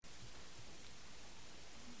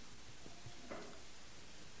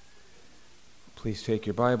Please take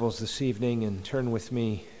your Bibles this evening and turn with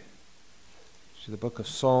me to the book of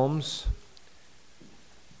Psalms,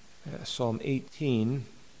 Psalm 18,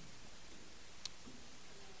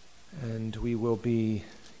 and we will be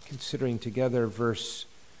considering together verse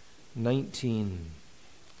 19.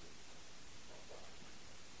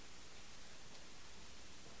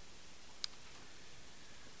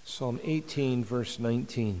 Psalm 18, verse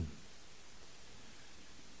 19.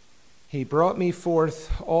 He brought me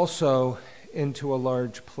forth also into a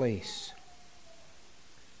large place.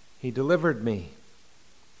 He delivered me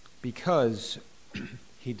because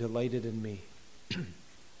he delighted in me.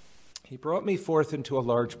 He brought me forth into a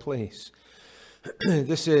large place.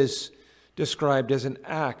 This is described as an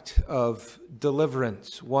act of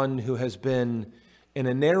deliverance, one who has been in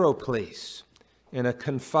a narrow place, in a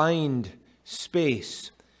confined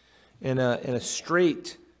space, in a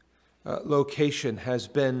straight location, has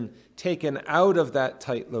been taken out of that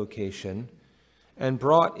tight location and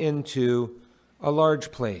brought into a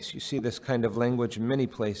large place. You see this kind of language in many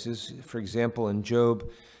places. For example, in Job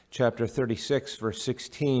chapter 36, verse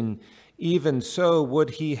 16, even so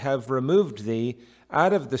would he have removed thee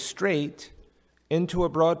out of the strait into a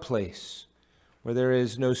broad place where there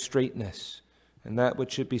is no straightness, and that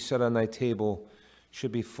which should be set on thy table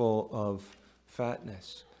should be full of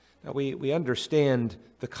fatness. Now, we understand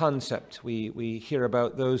the concept. We hear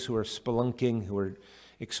about those who are spelunking, who are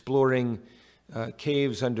exploring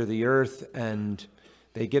caves under the earth, and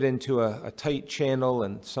they get into a tight channel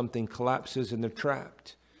and something collapses and they're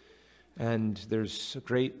trapped. And there's a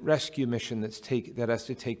great rescue mission that has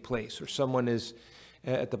to take place. Or someone is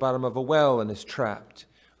at the bottom of a well and is trapped.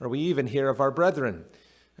 Or we even hear of our brethren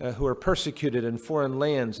who are persecuted in foreign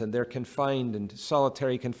lands, and they're confined in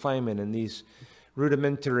solitary confinement in these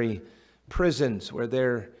rudimentary prisons where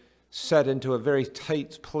they're set into a very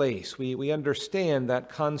tight place. We understand that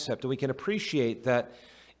concept, and we can appreciate that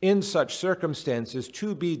in such circumstances,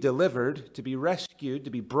 to be delivered, to be rescued, to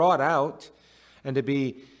be brought out, and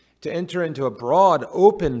to enter into a broad,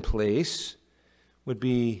 open place would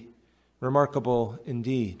be remarkable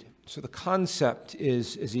indeed. So the concept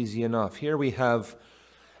is easy enough. Here we have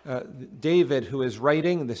David, who is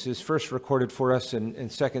writing. This is first recorded for us in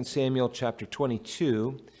 2 Samuel chapter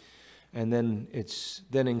 22. And then it's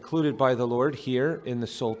then included by the Lord here in the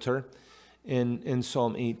Psalter in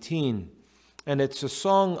Psalm 18. And it's a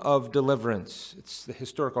song of deliverance. The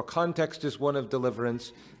historical context is one of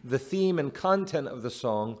deliverance. The theme and content of the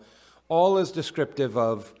song all is descriptive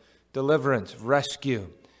of deliverance, of rescue,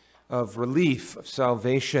 of relief, of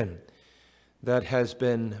salvation that has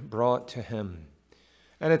been brought to him.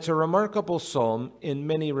 And it's a remarkable psalm in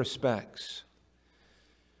many respects,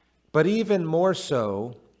 but even more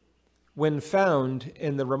so when found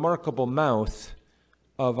in the remarkable mouth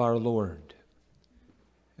of our Lord.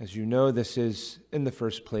 As you know, this is, in the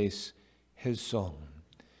first place, his song.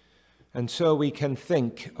 And so we can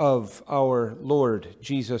think of our Lord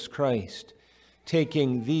Jesus Christ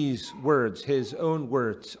taking these words, his own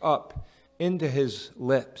words, up into his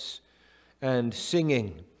lips and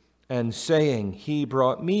singing and saying, he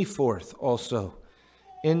brought me forth also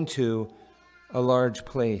into a large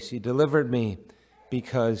place. He delivered me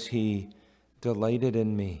because he delighted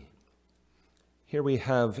in me. Here we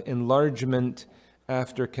have enlargement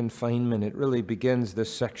after confinement. It really begins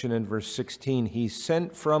this section in verse 16. He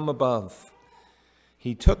sent from above.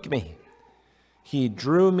 He took me. He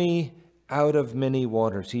drew me out of many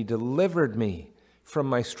waters. He delivered me from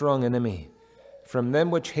my strong enemy, from them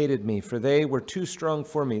which hated me, for they were too strong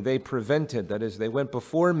for me. They prevented, that is, they went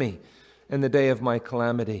before me in the day of my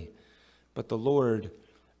calamity. But the Lord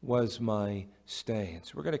was my stay. And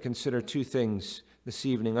so we're going to consider two things this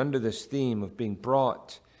evening under this theme of being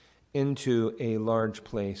brought into a large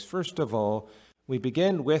place. First of all, we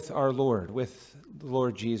begin with our Lord, with the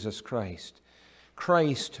Lord Jesus Christ.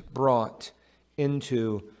 Christ brought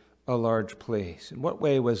into a large place. In what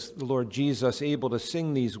way was the Lord Jesus able to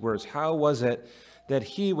sing these words? How was it that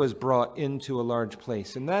he was brought into a large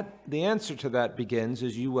place? And the answer to that begins,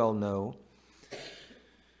 as you well know,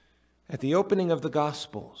 at the opening of the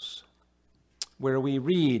Gospels, where we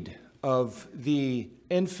read of the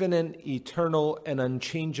infinite, eternal, and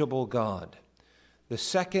unchangeable God, the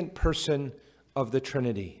second person of the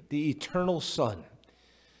Trinity, the eternal Son,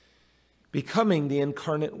 becoming the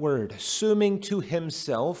incarnate Word, assuming to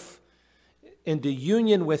himself, into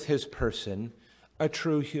union with his person, a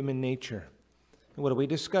true human nature. And what do we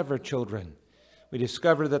discover, children? We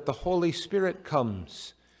discover that the Holy Spirit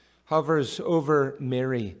comes, hovers over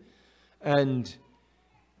Mary, and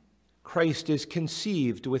Christ is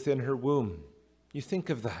conceived within her womb. You think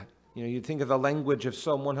of that. You think of the language of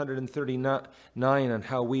Psalm 139 and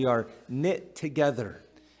how we are knit together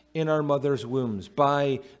in our mother's wombs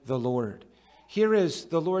by the Lord. Here is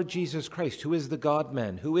the Lord Jesus Christ, who is the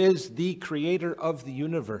God-man, who is the creator of the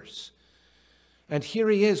universe. And here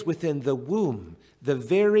he is within the womb, the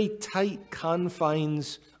very tight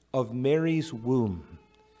confines of Mary's womb,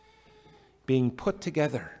 being put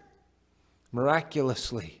together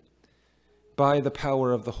miraculously by the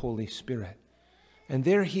power of the Holy Spirit. And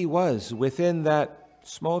there he was within that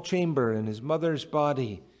small chamber in his mother's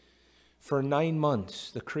body for 9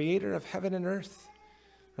 months, the creator of heaven and earth,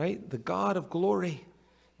 right? The God of glory,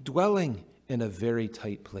 dwelling in a very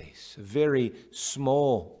tight place, a very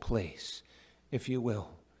small place, if you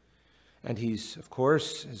will. And he's, of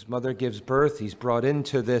course, his mother gives birth, he's brought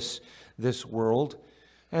into this world.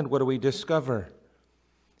 And what do we discover?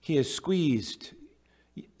 He is squeezed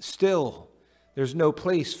still. There's no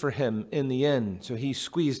place for him in the end. So he's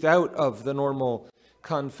squeezed out of the normal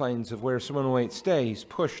confines of where someone might stay. He's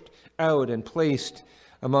pushed out and placed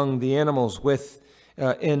among the animals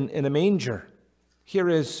in a manger. Here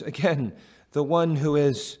is, again, the one who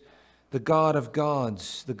is the God of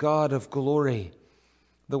gods, the God of glory,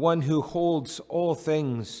 the one who holds all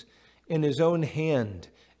things in his own hand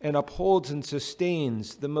and upholds and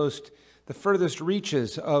sustains the furthest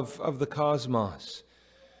reaches of the cosmos.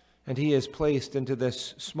 And he is placed into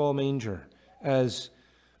this small manger as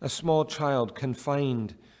a small child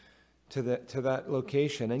confined to that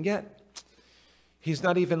location. And yet, he's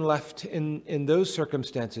not even left in those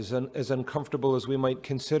circumstances as uncomfortable as we might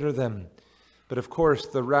consider them. But of course,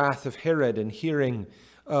 the wrath of Herod in hearing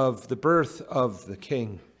of the birth of the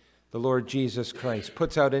King, the Lord Jesus Christ,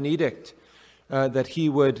 puts out an edict that he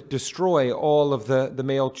would destroy all of the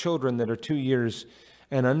male children that are 2 years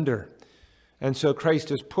and under. And so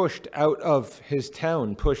Christ is pushed out of his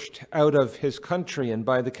town, pushed out of his country, and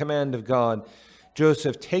by the command of God,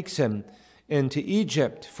 Joseph takes him into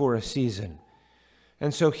Egypt for a season.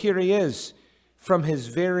 And so here he is, from his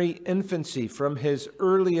very infancy, from his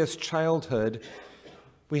earliest childhood,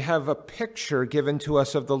 we have a picture given to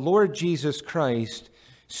us of the Lord Jesus Christ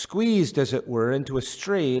squeezed, as it were, into a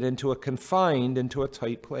strait, into a confined, into a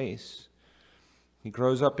tight place. He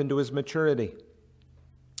grows up into his maturity,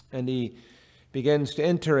 and he begins to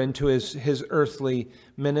enter into his earthly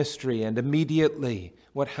ministry. And immediately,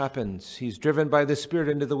 what happens? He's driven by the Spirit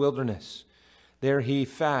into the wilderness. There he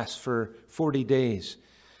fasts for 40 days.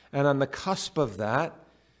 And on the cusp of that,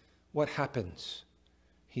 what happens?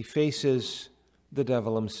 He faces the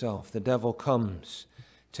devil himself. The devil comes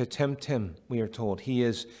to tempt him, we are told.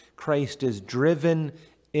 Christ is driven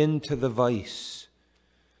into the vice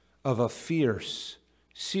of a fierce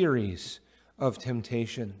series of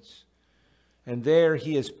temptations. And there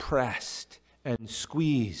he is pressed and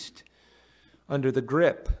squeezed under the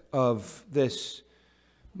grip of this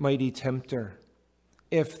mighty tempter.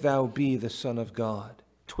 If thou be the Son of God,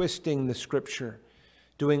 twisting the Scripture,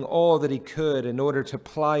 doing all that he could in order to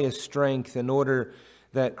ply his strength, in order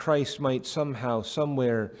that Christ might somehow,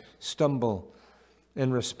 somewhere stumble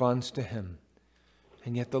in response to him.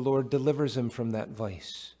 And yet the Lord delivers him from that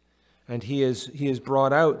vice, and he is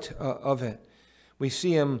brought out of it. We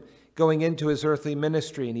see him going into his earthly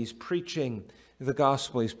ministry, and he's preaching the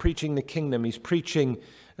gospel, he's preaching the kingdom, he's preaching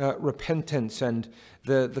repentance, and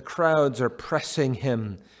the crowds are pressing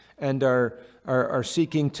him and are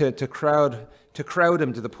seeking to crowd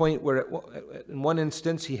him to the point where in one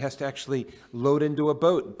instance he has to actually load into a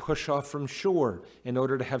boat and push off from shore in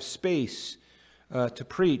order to have space to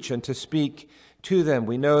preach and to speak to them.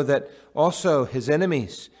 We know that also his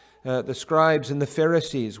enemies, the scribes and the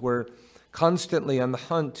Pharisees, were constantly on the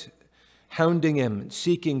hunt, hounding him,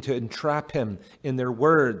 seeking to entrap him in their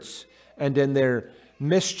words and in their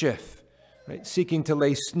mischief, right? Seeking to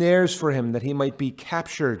lay snares for him that he might be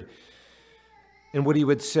captured in what he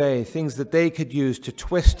would say, things that they could use to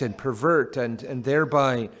twist and pervert and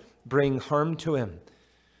thereby bring harm to him.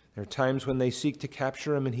 There are times when they seek to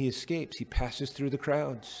capture him and he escapes. He passes through the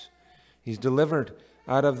crowds. He's delivered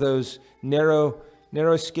out of those narrow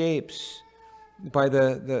escapes by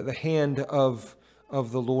the hand of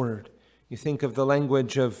the Lord. You think of the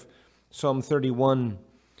language of Psalm 31,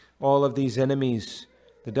 all of these enemies,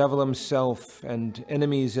 the devil himself and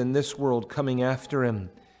enemies in this world coming after him.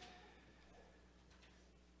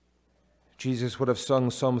 Jesus would have sung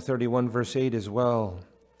Psalm 31 verse 8 as well.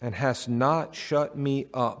 And hast not shut me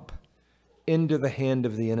up into the hand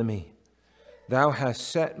of the enemy. Thou hast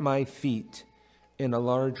set my feet in a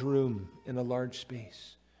large room, in a large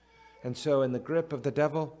space. And so in the grip of the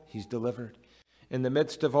devil, he's delivered. In the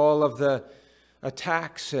midst of all of the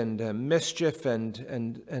attacks and mischief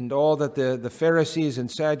and all that the Pharisees and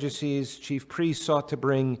Sadducees, chief priests, sought to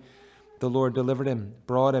bring, the Lord delivered him,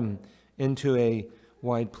 brought him into a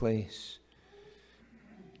wide place.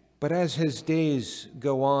 But as his days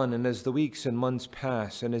go on, and as the weeks and months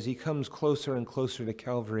pass, and as he comes closer and closer to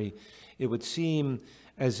Calvary, it would seem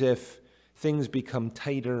as if things become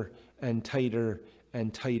tighter and tighter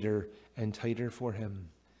and tighter and tighter for him.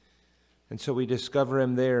 And so we discover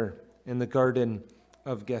him there in the Garden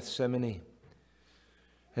of Gethsemane.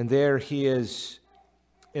 And there he is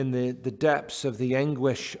in the depths of the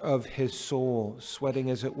anguish of his soul,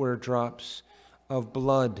 sweating, as it were, drops of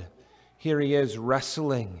blood. Here he is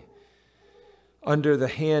wrestling under the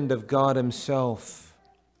hand of God himself,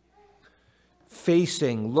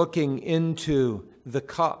 looking into the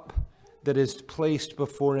cup that is placed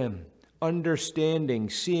before him, understanding,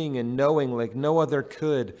 seeing, and knowing like no other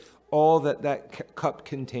could all that cup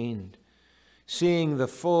contained, seeing the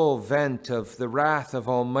full vent of the wrath of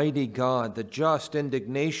Almighty God, the just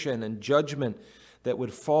indignation and judgment that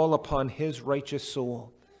would fall upon his righteous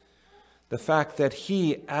soul, the fact that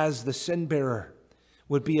he, as the sin-bearer,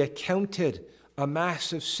 would be accounted a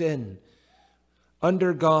massive sin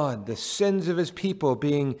under God, the sins of his people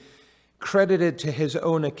being credited to his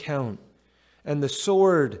own account, and the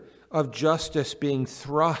sword of justice being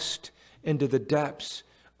thrust into the depths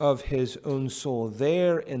of his own soul.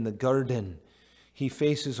 There in the garden, he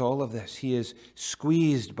faces all of this. He is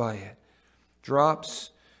squeezed by it.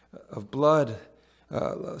 Drops of blood,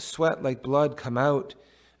 sweat like blood come out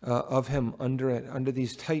of him under it, under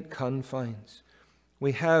these tight confines.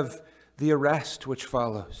 We have the arrest which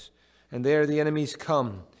follows. And there the enemies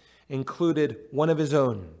come, included one of his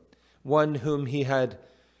own, one whom he had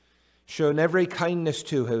shown every kindness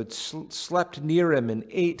to, who had slept near him and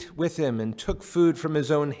ate with him and took food from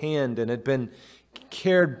his own hand and had been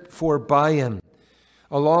cared for by him,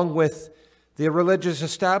 along with the religious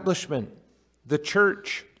establishment, the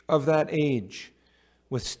church of that age.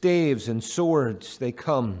 With staves and swords they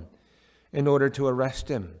come in order to arrest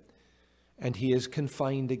him. And he is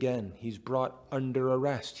confined again. He's brought under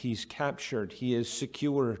arrest. He's captured. He is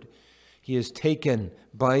secured. He is taken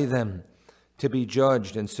by them to be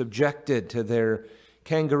judged and subjected to their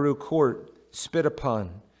kangaroo court, spit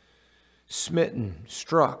upon, smitten,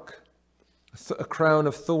 struck, a crown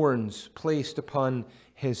of thorns placed upon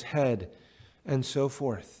his head, and so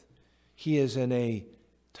forth. He is in a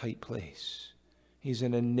tight place. He's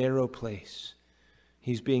in a narrow place.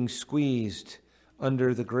 He's being squeezed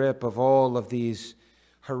under the grip of all of these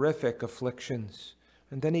horrific afflictions.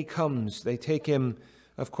 And then he comes. They take him,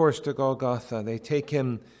 of course, to Golgotha. They take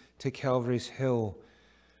him to Calvary's Hill.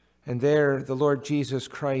 And there the Lord Jesus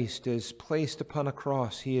Christ is placed upon a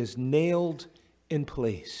cross. He is nailed in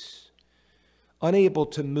place, unable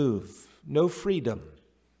to move, no freedom,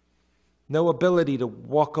 no ability to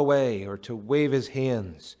walk away or to wave his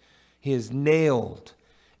hands. He is nailed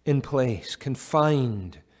in place,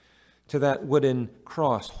 confined to that wooden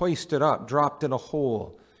cross, hoisted up, dropped in a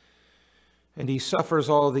hole. And he suffers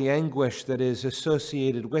all the anguish that is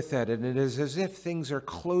associated with that. And it is as if things are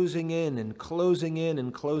closing in and closing in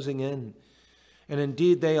and closing in. And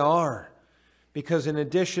indeed they are. Because in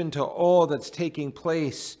addition to all that's taking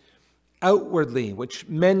place outwardly, which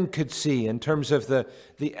men could see in terms of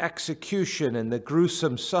the execution and the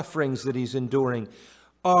gruesome sufferings that he's enduring,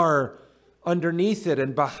 are underneath it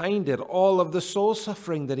and behind it all of the soul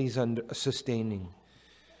suffering that he's sustaining.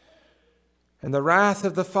 And the wrath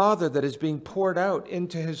of the Father that is being poured out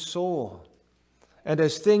into his soul. And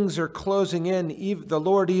as things are closing in, the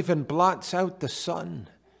Lord even blots out the sun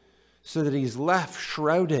so that he's left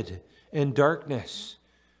shrouded in darkness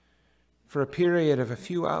for a period of a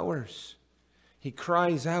few hours. He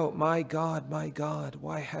cries out, my God,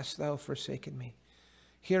 why hast thou forsaken me?"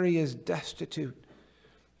 Here he is destitute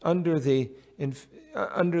under the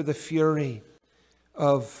fury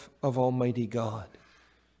of Almighty God.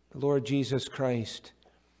 The Lord Jesus Christ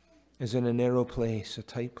is in a narrow place, a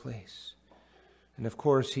tight place. And of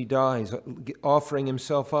course he dies, offering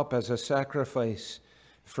himself up as a sacrifice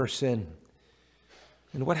for sin.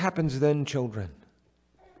 And what happens then, children?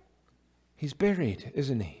 He's buried,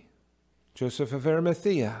 isn't he? Joseph of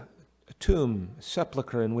Arimathea, a tomb, a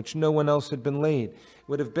sepulchre in which no one else had been laid. It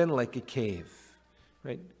would have been like a cave,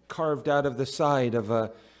 right? Carved out of the side of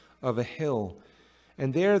a hill.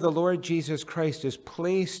 And there the Lord Jesus Christ is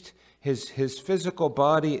placed, his physical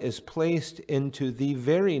body is placed into the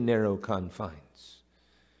very narrow confines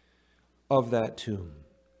of that tomb.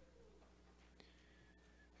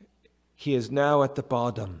 He is now at the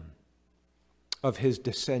bottom of his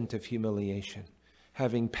descent of humiliation.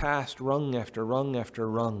 Having passed rung after rung after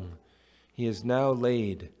rung, He is now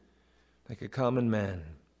laid like a common man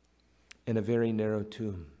in a very narrow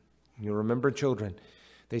tomb. You remember, children,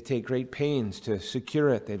 they take great pains to secure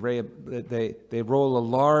it. They roll a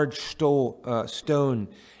large stone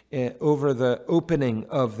over the opening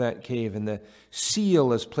of that cave, and the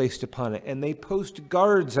seal is placed upon it. And they post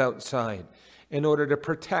guards outside in order to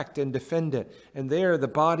protect and defend it. And there, the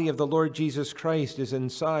body of the Lord Jesus Christ is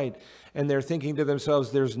inside. And they're thinking to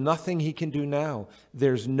themselves, there's nothing he can do now.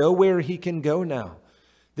 There's nowhere he can go now.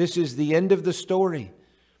 This is the end of the story.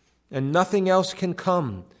 And nothing else can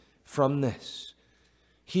come from this.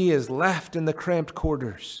 He is left in the cramped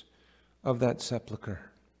quarters of that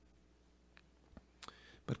sepulchre.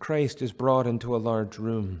 But Christ is brought into a large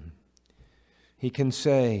room. He can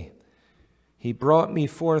say, he brought me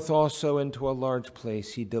forth also into a large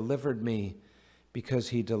place. He delivered me because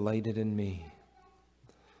he delighted in me.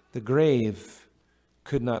 The grave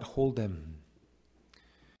could not hold him.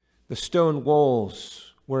 The stone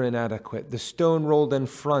walls were inadequate. The stone rolled in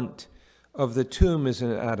front of the tomb is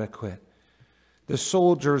inadequate. The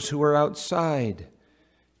soldiers who are outside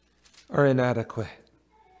are inadequate.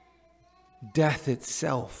 Death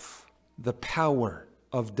itself, the power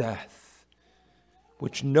of death,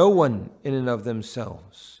 which no one in and of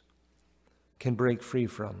themselves can break free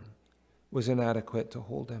from, was inadequate to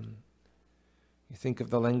hold him. You think of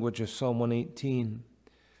the language of Psalm 118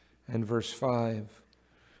 and verse 5.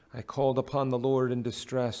 I called upon the Lord in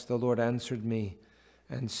distress. The Lord answered me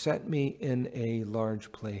and set me in a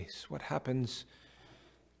large place. What happens?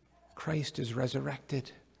 Christ is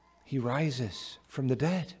resurrected. He rises from the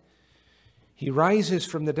dead. He rises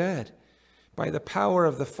from the dead by the power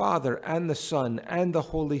of the Father and the Son and the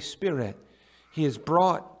Holy Spirit. He is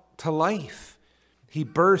brought to life. He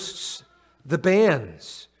bursts the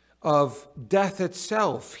bands of death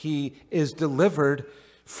itself. He is delivered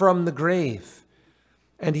from the grave.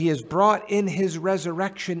 And he is brought in his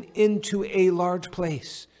resurrection into a large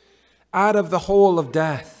place, out of the hole of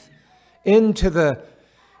death, into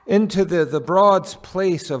the broad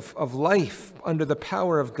place of life under the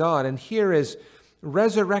power of God. And here is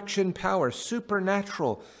resurrection power,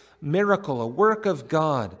 supernatural miracle, a work of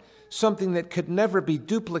God, something that could never be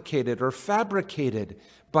duplicated or fabricated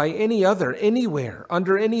by any other, anywhere,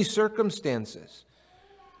 under any circumstances.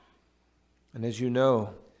 And as you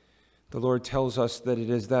know, the Lord tells us that it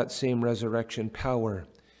is that same resurrection power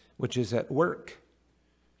which is at work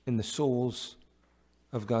in the souls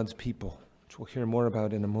of God's people, which we'll hear more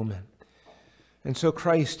about in a moment. And so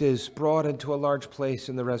Christ is brought into a large place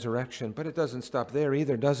in the resurrection, but it doesn't stop there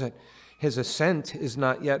either, does it? His ascent is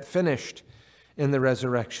not yet finished in the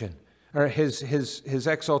resurrection, or his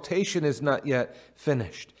exaltation is not yet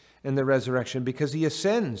finished in the resurrection, because he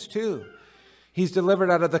ascends too. He's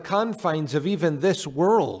delivered out of the confines of even this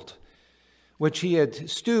world, which he had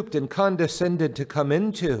stooped and condescended to come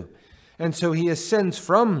into. And so he ascends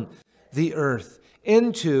from the earth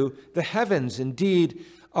into the heavens, indeed,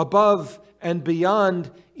 above and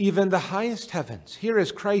beyond even the highest heavens. Here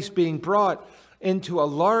is Christ being brought into a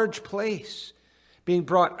large place, being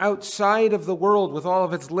brought outside of the world with all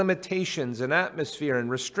of its limitations and atmosphere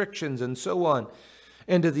and restrictions and so on,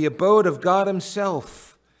 into the abode of God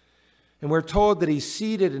himself. And we're told that he's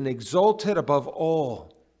seated and exalted above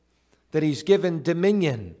all, that he's given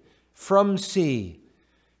dominion from sea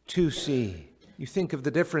to sea. You think of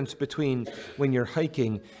the difference between when you're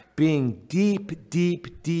hiking, being deep,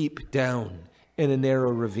 deep, deep down in a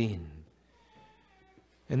narrow ravine.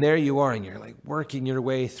 And there you are, and you're like working your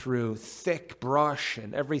way through thick brush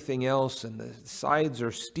and everything else, and the sides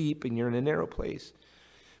are steep, and you're in a narrow place.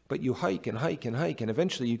 But you hike and hike and hike, and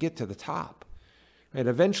eventually you get to the top. Right?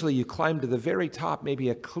 Eventually you climb to the very top, maybe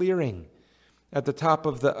a clearing at the top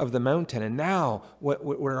of the mountain. And now,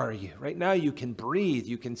 where are you? Right now you can breathe,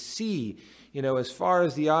 you can see, as far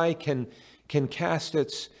as the eye can cast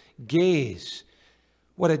its gaze.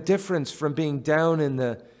 What a difference from being down in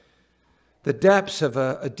the depths of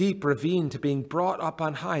a deep ravine to being brought up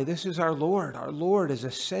on high. This is our Lord. Our Lord is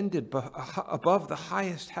ascended above the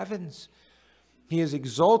highest heavens. He is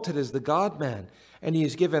exalted as the God-man, and he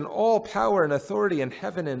is given all power and authority in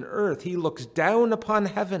heaven and earth. He looks down upon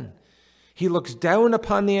heaven. He looks down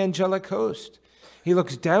upon the angelic host. He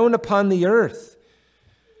looks down upon the earth.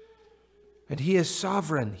 And he is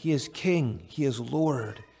sovereign. He is king. He is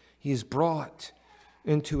Lord. He is brought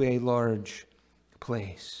into a large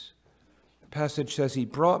place. The passage says, he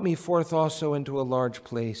brought me forth also into a large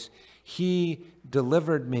place. He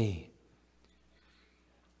delivered me.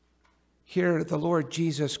 Hear the Lord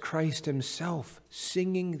Jesus Christ himself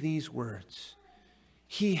singing these words.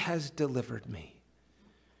 He has delivered me.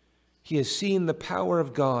 He has seen the power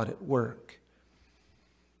of God at work.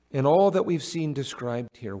 in all that we've seen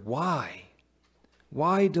described here. Why?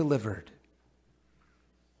 Why delivered?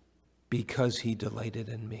 Because he delighted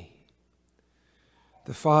in me.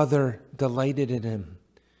 The Father delighted in him.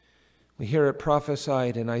 We hear it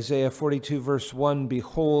prophesied in Isaiah 42 verse 1,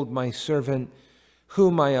 "Behold my servant,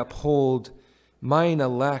 whom I uphold, mine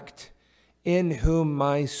elect, in whom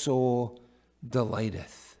my soul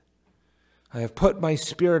delighteth. I have put my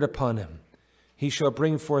spirit upon him. He shall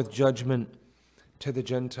bring forth judgment to the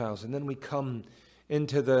Gentiles." And then we come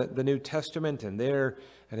into the New Testament, and there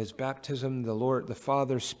at his baptism, the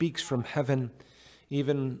Father speaks from heaven,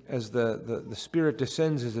 even as the Spirit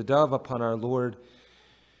descends as a dove upon our Lord.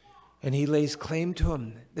 And he lays claim to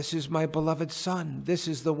him. "This is my beloved Son. This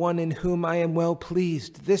is the one in whom I am well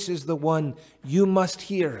pleased. This is the one you must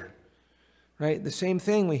hear." Right? The same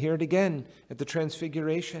thing, we hear it again at the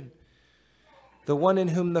Transfiguration. The one in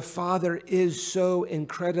whom the Father is so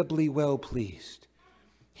incredibly well pleased.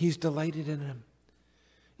 He's delighted in him.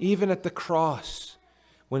 Even at the cross,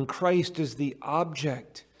 when Christ is the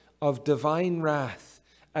object of divine wrath,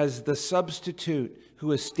 as the substitute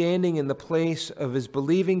who is standing in the place of his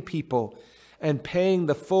believing people and paying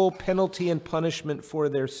the full penalty and punishment for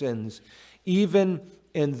their sins, even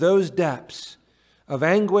in those depths of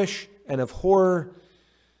anguish and of horror,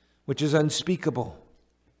 which is unspeakable,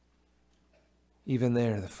 even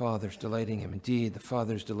there the Father's delighting him. Indeed, the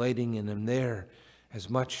Father's delighting in him there as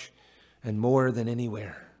much and more than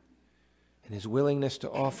anywhere, in his willingness to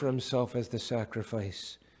offer himself as the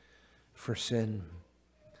sacrifice for sin.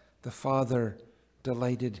 The Father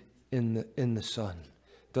delighted in the Son,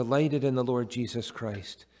 delighted in the Lord Jesus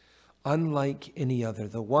Christ, unlike any other,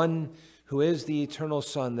 the one who is the eternal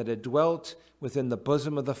Son that had dwelt within the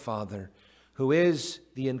bosom of the Father, who is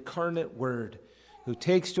the incarnate Word, who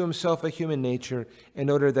takes to himself a human nature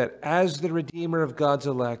in order that as the Redeemer of God's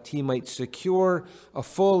elect, he might secure a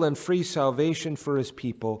full and free salvation for his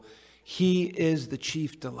people. He is the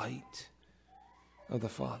chief delight of the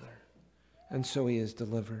Father. And so he is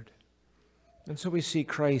delivered. And so we see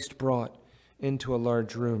Christ brought into a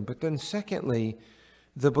large room. But then secondly,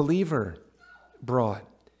 the believer brought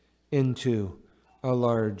into a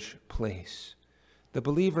large place. The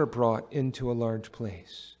believer brought into a large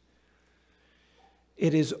place.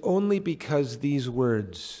 It is only because these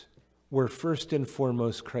words were first and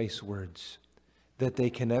foremost Christ's words that they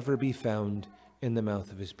can ever be found in the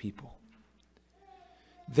mouth of his people.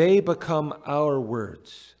 They become our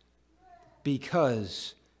words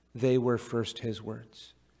because they were first his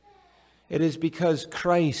words. It is because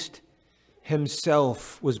Christ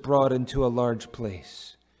himself was brought into a large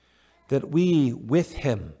place that we, with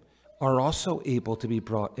him, are also able to be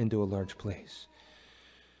brought into a large place.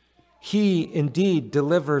 He indeed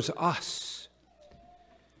delivers us.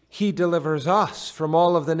 He delivers us from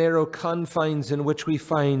all of the narrow confines in which we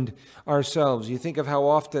find ourselves. You think of how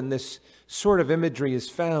often this sort of imagery is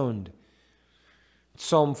found.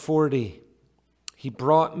 Psalm 40, he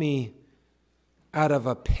brought me out of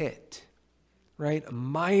a pit, right? A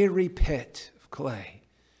miry pit of clay.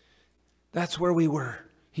 That's where we were.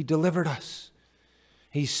 He delivered us.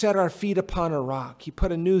 He set our feet upon a rock. He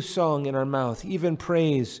put a new song in our mouth, even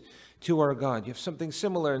praise to our God. You have something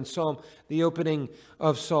similar in the opening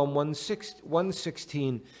of Psalm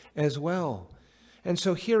 116 as well. And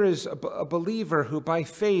so here is a believer who by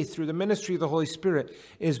faith, through the ministry of the Holy Spirit,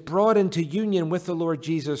 is brought into union with the Lord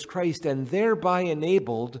Jesus Christ and thereby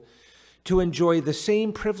enabled to enjoy the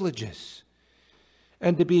same privileges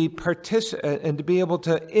and to be able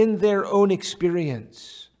to, in their own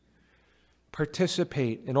experience,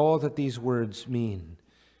 participate in all that these words mean.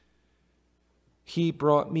 He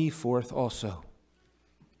brought me forth also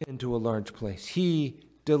into a large place. He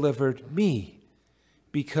delivered me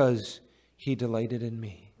because he delighted in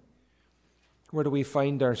me. Where do we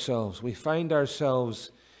find ourselves? We find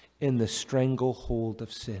ourselves in the stranglehold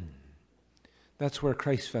of sin. That's where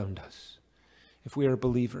Christ found us, if we are a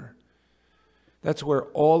believer. That's where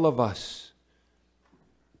all of us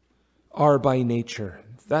are by nature.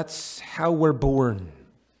 That's how we're born,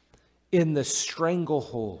 in the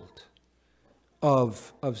stranglehold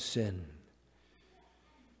of sin.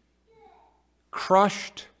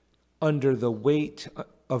 Crushed under the weight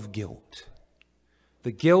of guilt.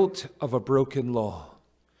 The guilt of a broken law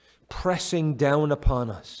pressing down upon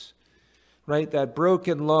us, right? That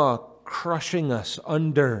broken law crushing us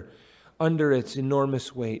under its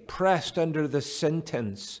enormous weight, pressed under the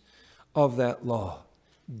sentence of that law.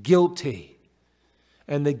 Guilty.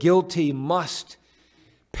 And the guilty must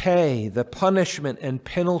pay the punishment and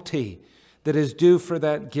penalty that is due for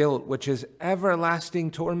that guilt, which is everlasting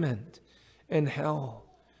torment in hell.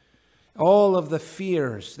 All of the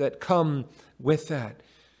fears that come with that.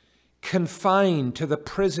 confined to the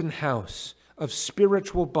prison house of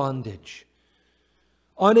spiritual bondage,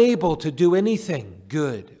 unable to do anything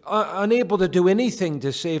good, unable to do anything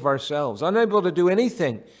to save ourselves, unable to do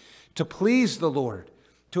anything to please the Lord,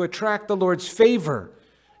 to attract the Lord's favor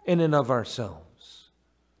in and of ourselves.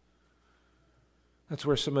 That's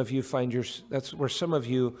where some of you that's where some of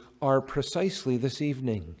you are precisely this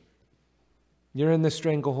evening. You're in the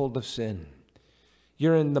stranglehold of sin.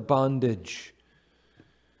 You're in the bondage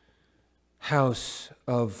house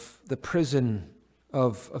of the prison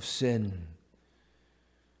of sin.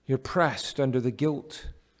 You're pressed under the guilt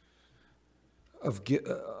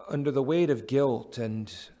under the weight of guilt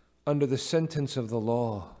and under the sentence of the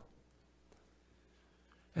law.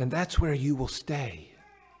 And that's where you will stay,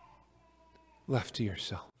 left to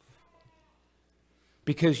yourself.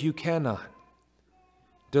 Because you cannot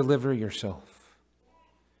deliver yourself.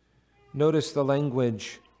 Notice the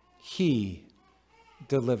language, He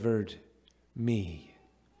delivered me.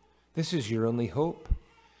 This is your only hope.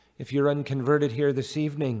 If you're unconverted here this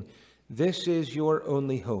evening, this is your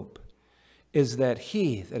only hope, is that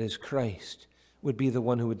He, that is Christ, would be the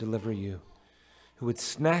one who would deliver you, who would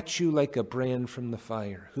snatch you like a brand from the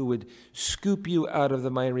fire, who would scoop you out of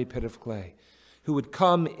the miry pit of clay, who would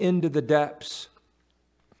come into the depths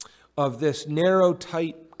of this narrow,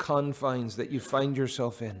 tight confines that you find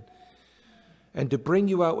yourself in, and to bring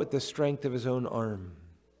you out with the strength of His own arm.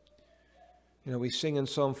 You know, we sing in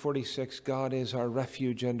Psalm 46, God is our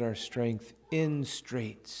refuge and our strength in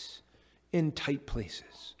straits, in tight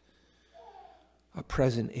places, a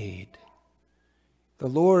present aid. The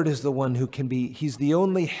Lord is the one who can be, He's the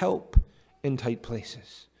only help in tight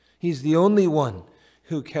places. He's the only one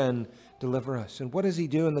who can deliver us. And what does He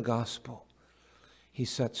do in the gospel? He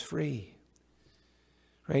sets free,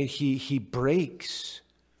 right? He breaks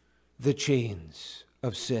the chains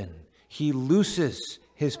of sin. He looses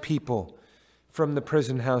His people from the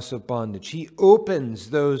prison house of bondage. He opens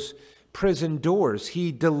those prison doors.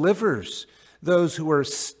 He delivers those who are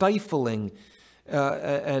stifling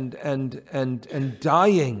and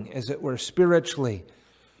dying, as it were, spiritually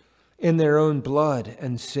in their own blood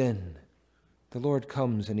and sin. The Lord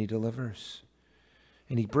comes and He delivers.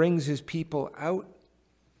 And He brings His people out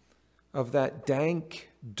of that dank,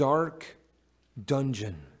 dark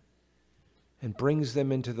dungeon and brings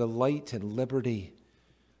them into the light and liberty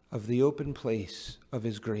of the open place of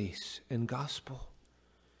His grace and gospel.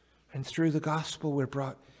 And through the gospel, we're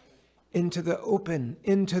brought into the open,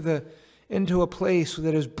 into a place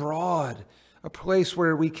that is broad, a place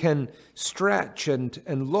where we can stretch and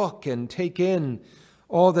look and take in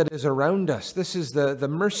all that is around us. This is the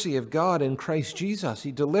mercy of God in Christ Jesus.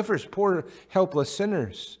 He delivers poor, helpless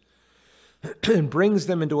sinners and brings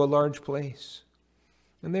them into a large place.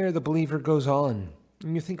 And there the believer goes on.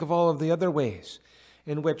 And you think of all of the other ways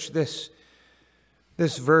in which this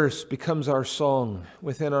verse becomes our song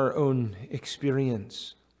within our own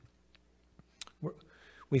experience.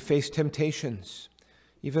 We face temptations,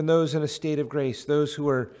 even those in a state of grace, those who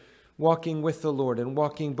are walking with the Lord and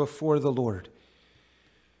walking before the Lord.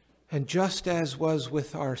 And just as was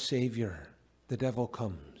with our Savior, the devil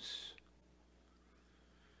comes.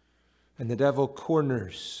 And the devil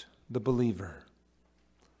corners the believer.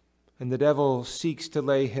 And the devil seeks to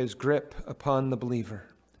lay his grip upon the believer.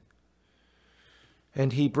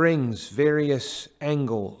 And he brings various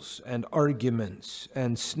angles and arguments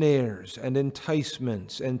and snares and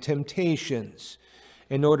enticements and temptations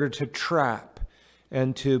in order to trap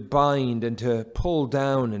and to bind and to pull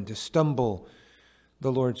down and to stumble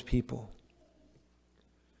the Lord's people.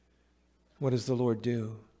 What does the Lord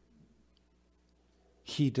do?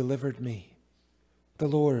 He delivered me. The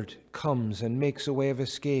Lord comes and makes a way of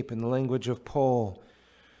escape. In the language of Paul,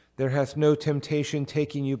 there hath no temptation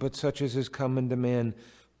taking you but such as is common to man.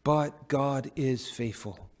 But God is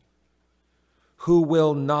faithful, who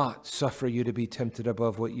will not suffer you to be tempted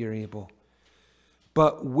above what you're able,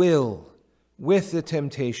 but will, with the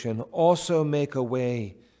temptation, also make a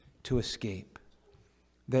way to escape,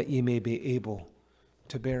 that ye may be able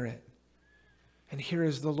to bear it. And here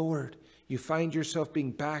is the Lord. You find yourself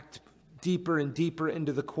being backed deeper and deeper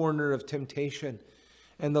into the corner of temptation.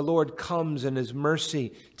 And the Lord comes in His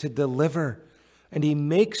mercy to deliver. And He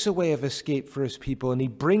makes a way of escape for His people. And He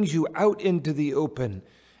brings you out into the open,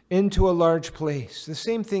 into a large place. The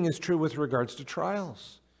same thing is true with regards to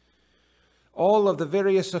trials. All of the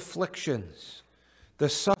various afflictions, the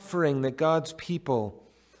suffering that God's people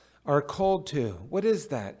are called to. What is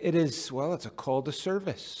that? It's a call to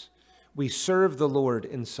service. We serve the Lord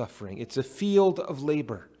in suffering. It's a field of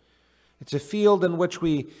labor. It's a field in which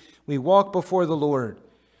we walk before the Lord.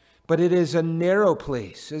 But it is a narrow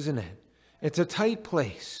place, isn't it? It's a tight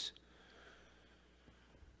place.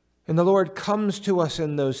 And the Lord comes to us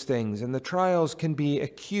in those things, and the trials can be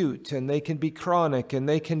acute, and they can be chronic, and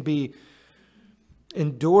they can be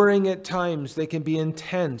enduring at times. They can be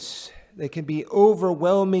intense. They can be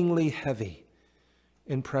overwhelmingly heavy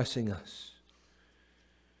in pressing us.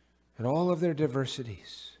 And all of their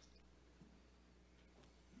diversities.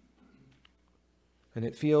 And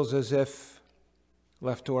it feels as if,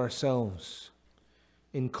 left to ourselves,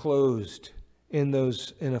 enclosed in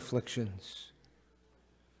those afflictions,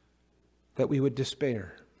 that we would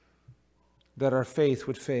despair, that our faith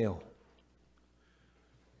would fail.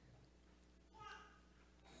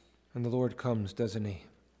 And the Lord comes, doesn't he?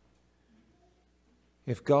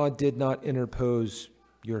 If God did not interpose,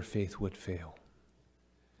 your faith would fail.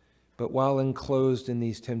 But while enclosed in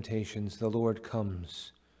these temptations, the Lord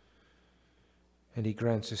comes, and he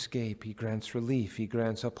grants escape, he grants relief, he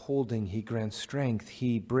grants upholding, he grants strength.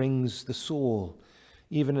 He brings the soul,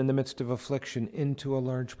 even in the midst of affliction, into a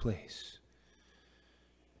large place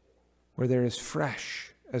where there is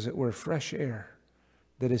fresh, as it were, fresh air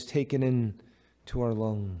that is taken into our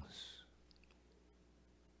lungs.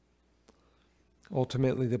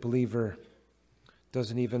 Ultimately, the believer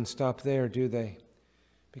doesn't even stop there, do they?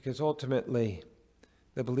 Because ultimately,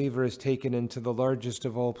 the believer is taken into the largest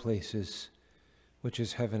of all places, which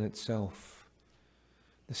is heaven itself.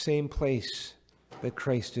 The same place that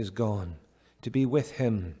Christ is gone, to be with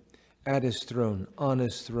him at his throne, on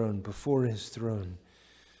his throne, before his throne,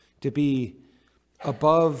 to be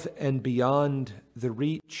above and beyond the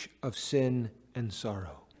reach of sin and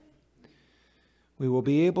sorrow. We will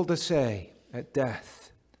be able to say at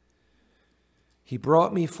death, he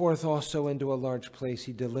brought me forth also into a large place.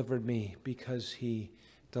 He delivered me because he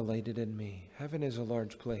delighted in me. Heaven is a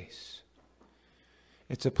large place.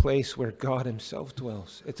 It's a place where God himself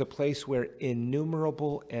dwells. It's a place where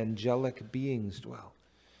innumerable angelic beings dwell.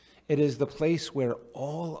 It is the place where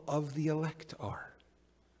all of the elect are.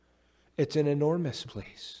 It's an enormous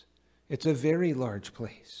place. It's a very large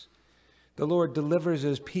place. The Lord delivers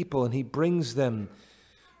his people and he brings them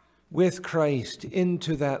with Christ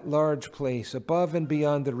into that large place, above and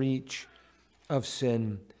beyond the reach of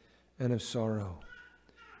sin and of sorrow,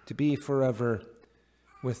 to be forever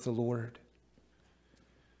with the Lord.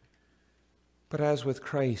 But as with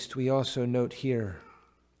Christ, we also note here,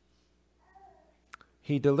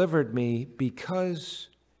 he delivered me because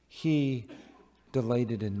he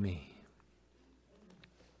delighted in me.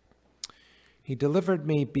 He delivered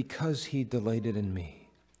me because he delighted in me.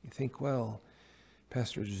 You think, well,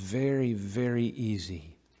 Pastor, it's very, very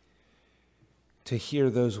easy to hear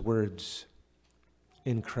those words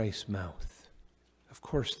in Christ's mouth. Of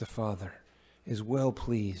course, the Father is well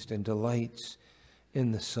pleased and delights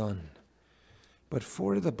in the Son. But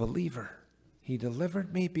for the believer, he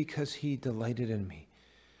delivered me because he delighted in me.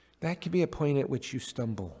 That can be a point at which you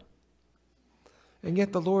stumble. And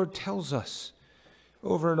yet the Lord tells us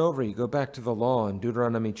over and over, you go back to the law in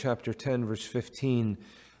Deuteronomy chapter 10, verse 15,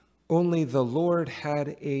 only the Lord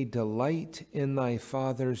had a delight in thy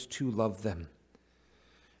fathers to love them.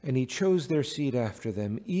 And he chose their seed after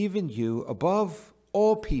them, even you, above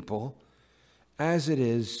all people, as it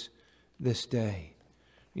is this day.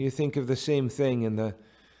 You think of the same thing in the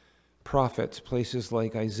prophets, places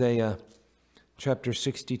like Isaiah chapter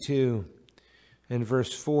 62 and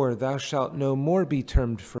verse 4, thou shalt no more be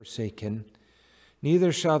termed forsaken,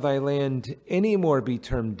 neither shall thy land any more be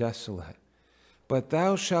termed desolate, but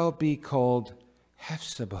thou shalt be called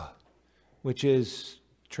Hephzibah, which is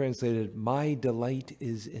translated, my delight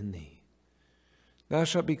is in thee. Thou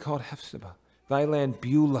shalt be called Hephzibah, thy land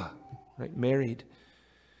Beulah, right, married.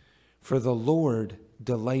 For the Lord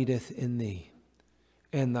delighteth in thee,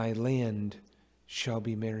 and thy land shall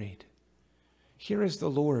be married. Here is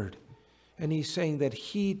the Lord, and he's saying that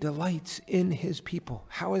he delights in his people.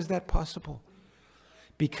 How is that possible?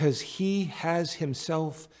 Because he has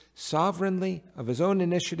himself sovereignly, of his own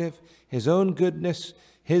initiative, his own goodness,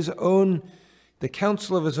 the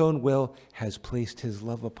counsel of his own will, has placed his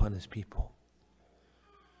love upon his people.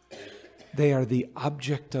 They are the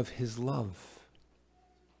object of his love.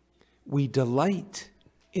 We delight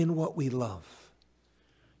in what we love.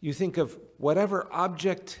 You think of whatever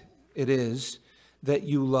object it is that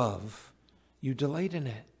you love, you delight in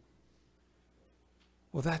it.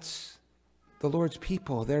 Well, that's the Lord's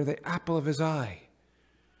people. They're the apple of his eye.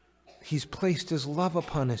 He's placed his love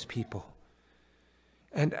upon his people.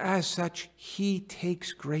 And as such, he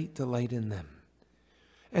takes great delight in them.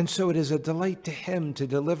 And so it is a delight to him to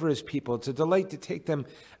deliver his people. It's a delight to take them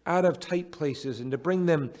out of tight places and to bring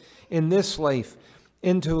them in this life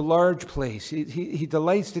into a large place. He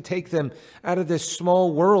delights to take them out of this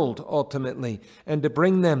small world, ultimately, and to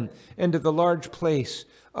bring them into the large place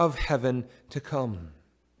of heaven to come.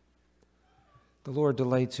 The Lord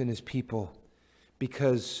delights in his people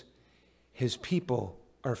because his people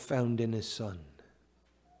are found in his Son.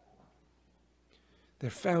 They're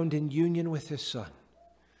found in union with his Son.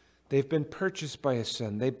 They've been purchased by his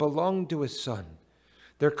Son. They belong to his Son.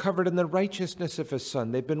 They're covered in the righteousness of his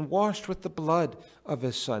Son. They've been washed with the blood of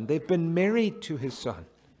his Son. They've been married to his Son.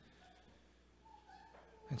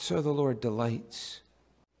 And so the Lord delights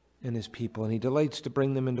in his people, and he delights to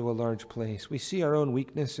bring them into a large place. We see our own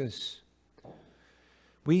weaknesses.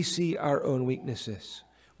 We see our own weaknesses.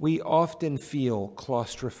 We often feel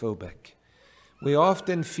claustrophobic. We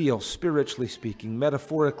often feel, spiritually speaking,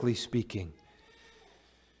 metaphorically speaking,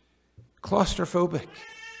 claustrophobic.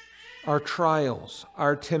 Our trials,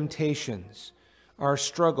 our temptations, our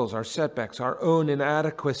struggles, our setbacks, our own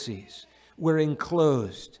inadequacies, we're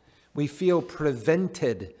enclosed. We feel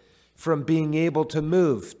prevented from being able to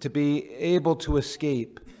move, to be able to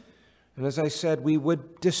escape. And as I said, we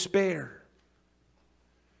would despair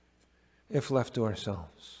if left to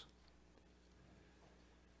ourselves.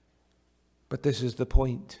 But this is the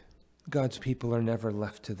point. God's people are never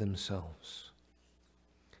left to themselves.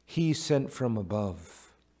 He sent from above.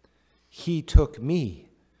 He took me.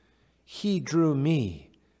 He drew me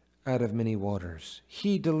out of many waters.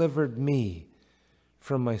 He delivered me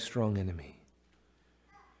from my strong enemy.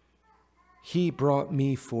 He brought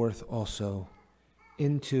me forth also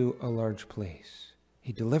into a large place.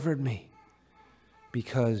 He delivered me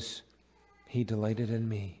because he delighted in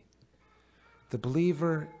me. The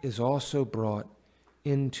believer is also brought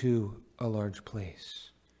into a large place.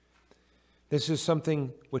 This is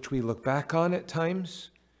something which we look back on at times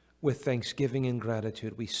with thanksgiving and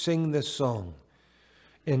gratitude. We sing this song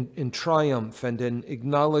in triumph and in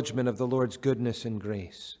acknowledgement of the Lord's goodness and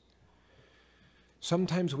grace.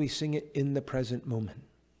 Sometimes we sing it in the present moment,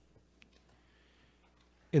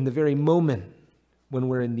 in the very moment when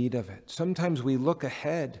we're in need of it. Sometimes we look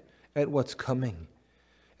ahead at what's coming,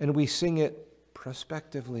 and we sing it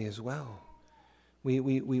prospectively as well.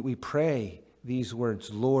 We pray these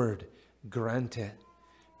words, Lord, grant it.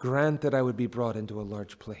 Grant that I would be brought into a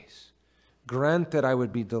large place. Grant that I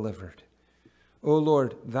would be delivered. O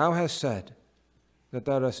Lord, thou hast said that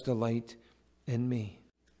thou dost delight in me.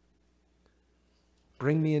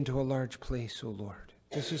 Bring me into a large place, O Lord.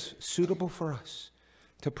 This is suitable for us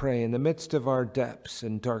to pray in the midst of our depths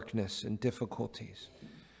and darkness and difficulties,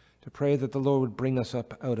 to pray that the Lord would bring us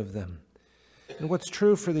up out of them. And what's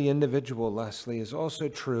true for the individual, Leslie, is also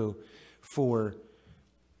true for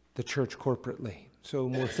the church corporately. So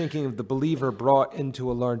when we're thinking of the believer brought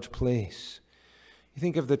into a large place, you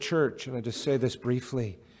think of the church, and I just say this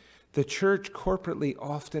briefly, the church corporately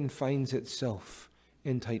often finds itself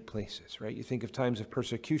in tight places, right? You think of times of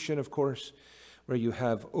persecution, of course, where you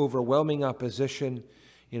have overwhelming opposition.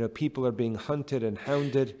 People are being hunted and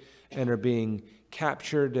hounded and are being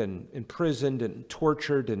captured and imprisoned and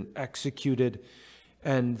tortured and executed.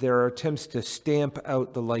 And there are attempts to stamp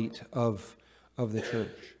out the light of the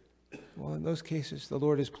church. Well, in those cases, the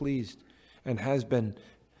Lord is pleased and has been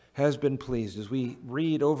pleased, as we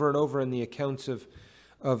read over and over in the accounts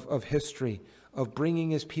of history, of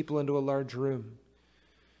bringing his people into a large room.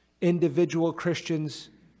 Individual Christians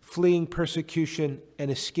fleeing persecution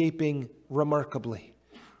and escaping remarkably.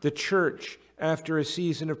 The church, after a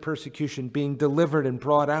season of persecution, being delivered and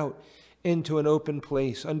brought out into an open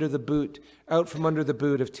place, out from under the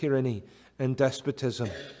boot of tyranny and despotism.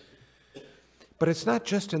 But it's not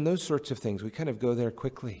just in those sorts of things. We kind of go there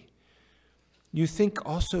quickly. You think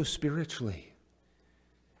also spiritually.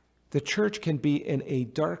 The church can be in a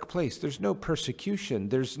dark place. There's no persecution.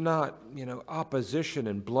 There's not, opposition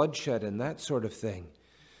and bloodshed and that sort of thing.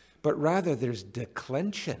 But rather there's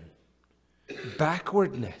declension,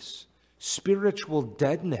 backwardness, spiritual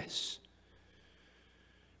deadness,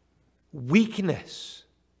 weakness,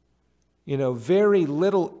 very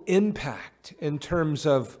little impact in terms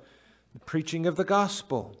of the preaching of the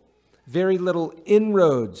gospel, very little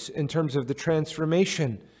inroads in terms of the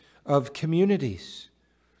transformation of communities.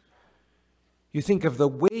 You think of the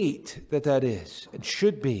weight that is and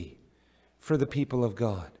should be for the people of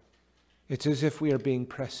God. It's as if we are being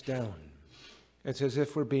pressed down. It's as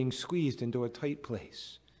if we're being squeezed into a tight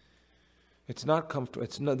place. It's not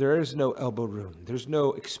comfortable. There is no elbow room. There's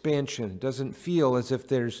no expansion. It doesn't feel as if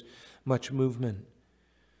there's much movement.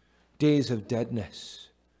 Days of deadness.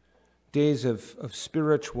 Days of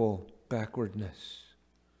spiritual backwardness.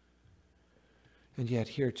 And yet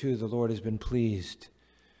here too the Lord has been pleased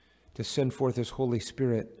to send forth his Holy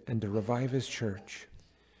Spirit and to revive his church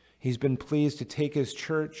He's been pleased to take his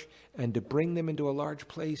church and to bring them into a large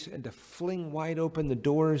place and to fling wide open the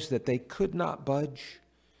doors that they could not budge,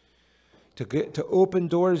 to open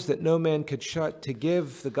doors that no man could shut, to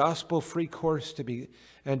give the gospel free course to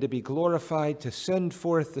be glorified, to send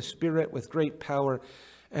forth the Spirit with great power.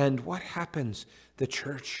 And what happens? The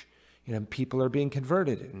church, people are being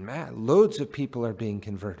converted, and loads of people are being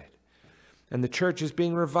converted. And the church is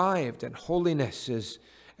being revived, and holiness is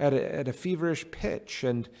at a feverish pitch,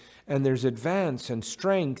 and there's advance and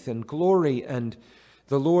strength and glory, and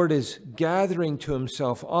the Lord is gathering to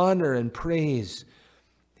himself honor and praise.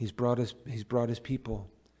 He's brought his people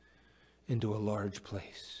into a large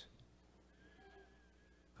place.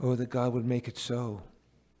 Oh, that God would make it so,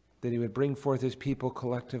 that he would bring forth his people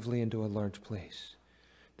collectively into a large place,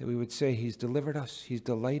 that we would say he's delivered us, he's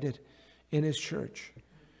delighted in his church,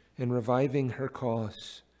 in reviving her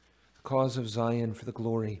cause, the cause of Zion for the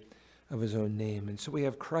glory of his own name. And so we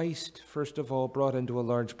have Christ, first of all, brought into a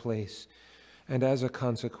large place, and as a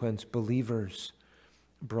consequence, believers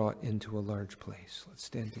brought into a large place. Let's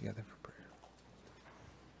stand together for prayer.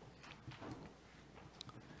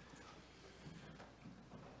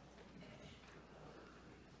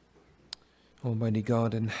 Almighty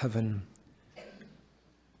God in heaven,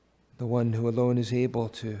 the one who alone is able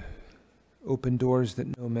to open doors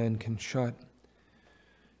that no man can shut,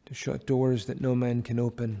 to shut doors that no man can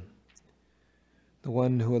open, the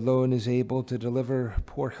one who alone is able to deliver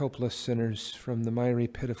poor helpless sinners from the miry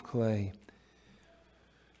pit of clay,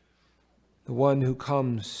 the one who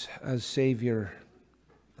comes as Savior,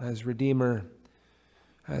 as Redeemer,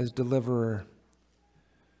 as Deliverer.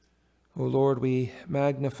 O Lord, we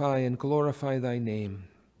magnify and glorify thy name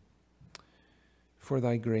for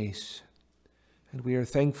thy grace, and we are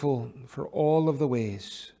thankful for all of the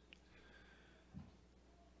ways,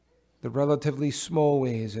 the relatively small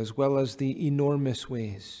ways as well as the enormous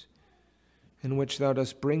ways in which thou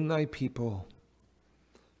dost bring thy people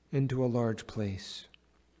into a large place.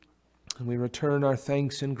 And we return our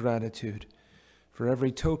thanks and gratitude for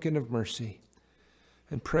every token of mercy,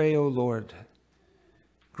 and pray, O Lord,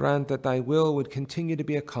 grant that thy will would continue to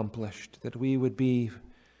be accomplished, that we would be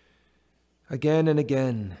again and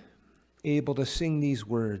again able to sing these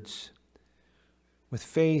words with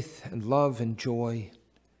faith and love and joy,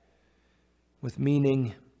 with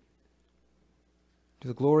meaning, to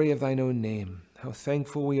the glory of thine own name. How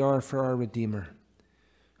thankful we are for our Redeemer.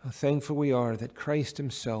 How thankful we are that Christ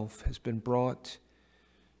himself has been brought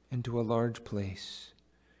into a large place.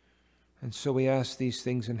 And so we ask these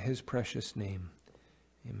things in his precious name.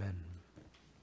 Amen.